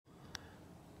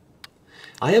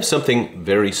I have something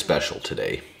very special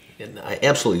today, and I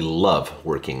absolutely love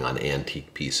working on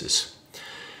antique pieces.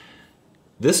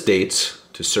 This dates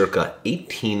to circa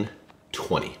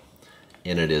 1820,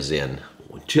 and it is in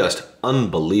just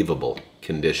unbelievable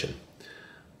condition.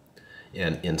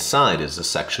 And inside is a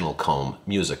sectional comb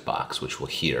music box, which we'll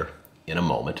hear in a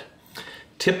moment.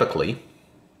 Typically,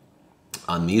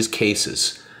 on these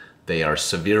cases, they are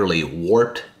severely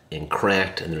warped and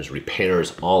cracked, and there's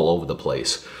repairs all over the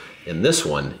place. And this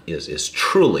one is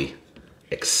truly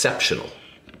exceptional,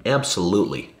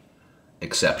 absolutely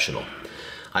exceptional.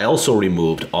 I also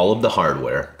removed all of the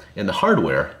hardware, and the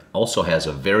hardware also has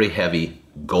a very heavy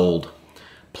gold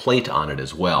plate on it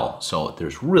as well. So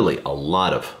there's really a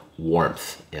lot of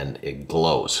warmth and it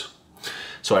glows.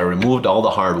 So I removed all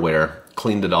the hardware,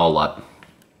 cleaned it all up,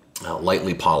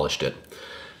 lightly polished it.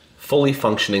 Fully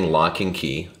functioning lock and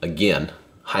key, again,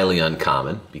 highly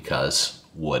uncommon because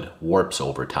wood warps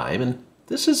over time, and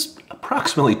this is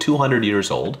approximately 200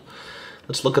 years old.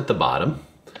 Let's look at the bottom.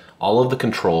 All of the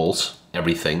controls,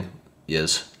 everything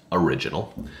is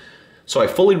original. So I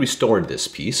fully restored this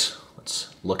piece.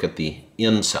 Let's look at the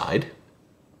inside.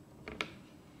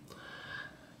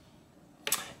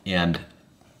 And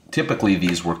typically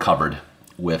these were covered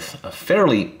with a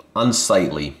fairly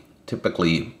unsightly,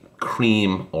 typically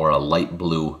cream or a light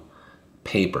blue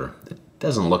paper. It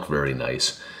doesn't look very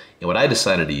nice. And what I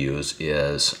decided to use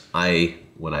is,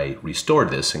 when I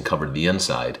restored this and covered the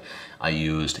inside, I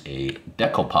used a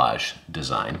decoupage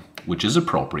design, which is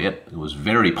appropriate. It was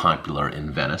very popular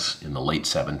in Venice in the late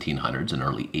 1700s and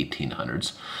early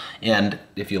 1800s. And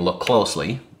if you look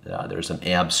closely, there's an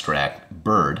abstract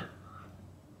bird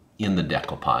in the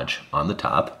decoupage on the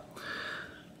top.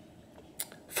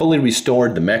 Fully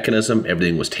restored the mechanism.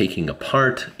 Everything was taken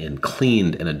apart and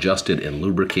cleaned and adjusted and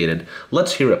lubricated.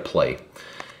 Let's hear it play.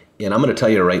 And I'm going to tell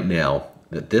you right now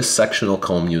that this sectional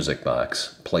comb music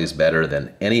box plays better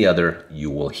than any other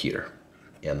you will hear.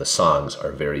 And the songs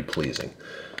are very pleasing.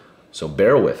 So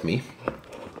bear with me.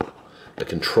 The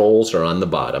controls are on the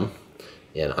bottom,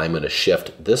 and I'm going to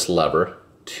shift this lever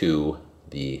to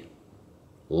the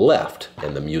left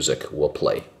and the music will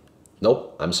play.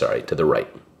 Nope, I'm sorry, to the right.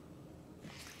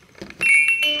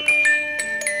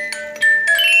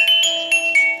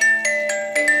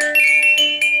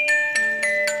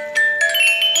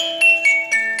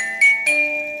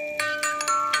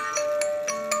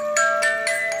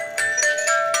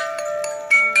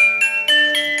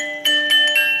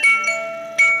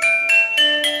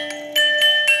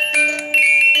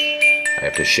 I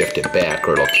have to shift it back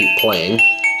or it'll keep playing.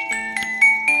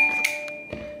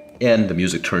 And the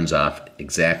music turns off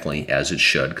exactly as it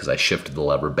should because I shifted the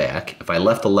lever back. If I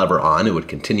left the lever on, it would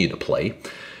continue to play.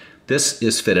 This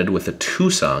is fitted with a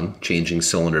 2-song changing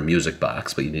cylinder music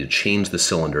box, but you need to change the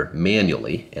cylinder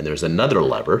manually. And there's another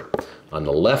lever on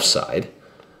the left side.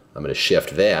 I'm going to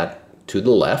shift that to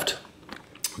the left.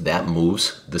 That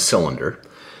moves the cylinder.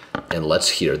 And let's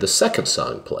hear the second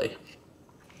song play.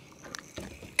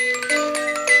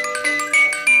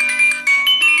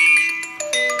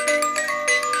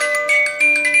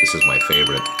 This is my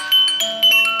favorite.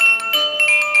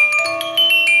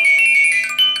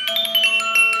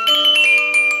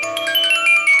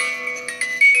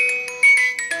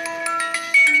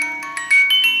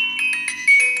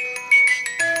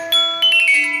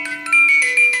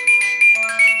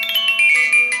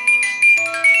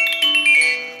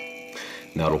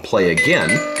 Now it'll play again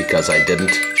because I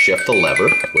didn't shift the lever,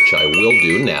 which I will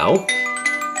do now.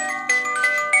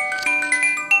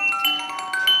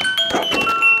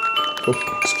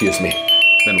 Oh, excuse me.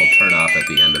 Then we'll turn off at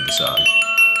the end of the song.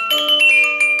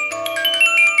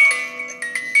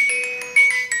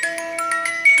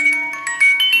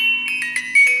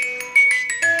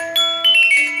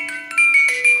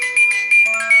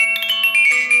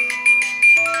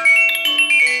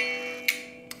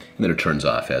 And then it turns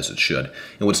off as it should.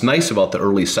 And what's nice about the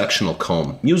early sectional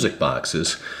comb music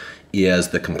boxes is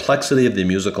the complexity of the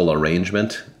musical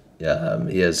arrangement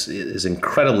is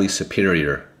incredibly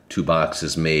superior to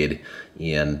boxes made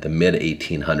in the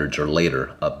mid-1800s or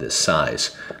later of this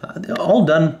size. They're all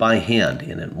done by hand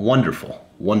and in wonderful,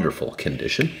 wonderful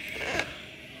condition.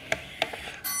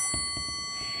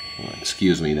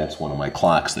 Excuse me, that's one of my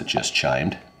clocks that just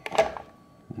chimed.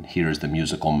 And here's the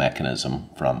musical mechanism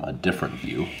from a different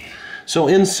view. So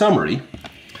in summary,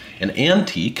 an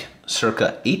antique,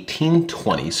 circa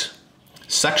 1820s,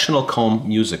 sectional comb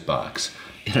music box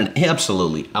in an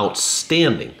absolutely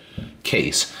outstanding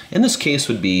case. And this case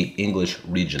would be English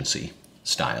Regency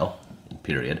style,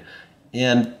 period.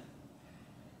 And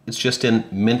it's just in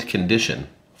mint condition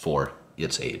for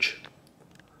its age.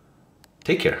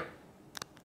 Take care.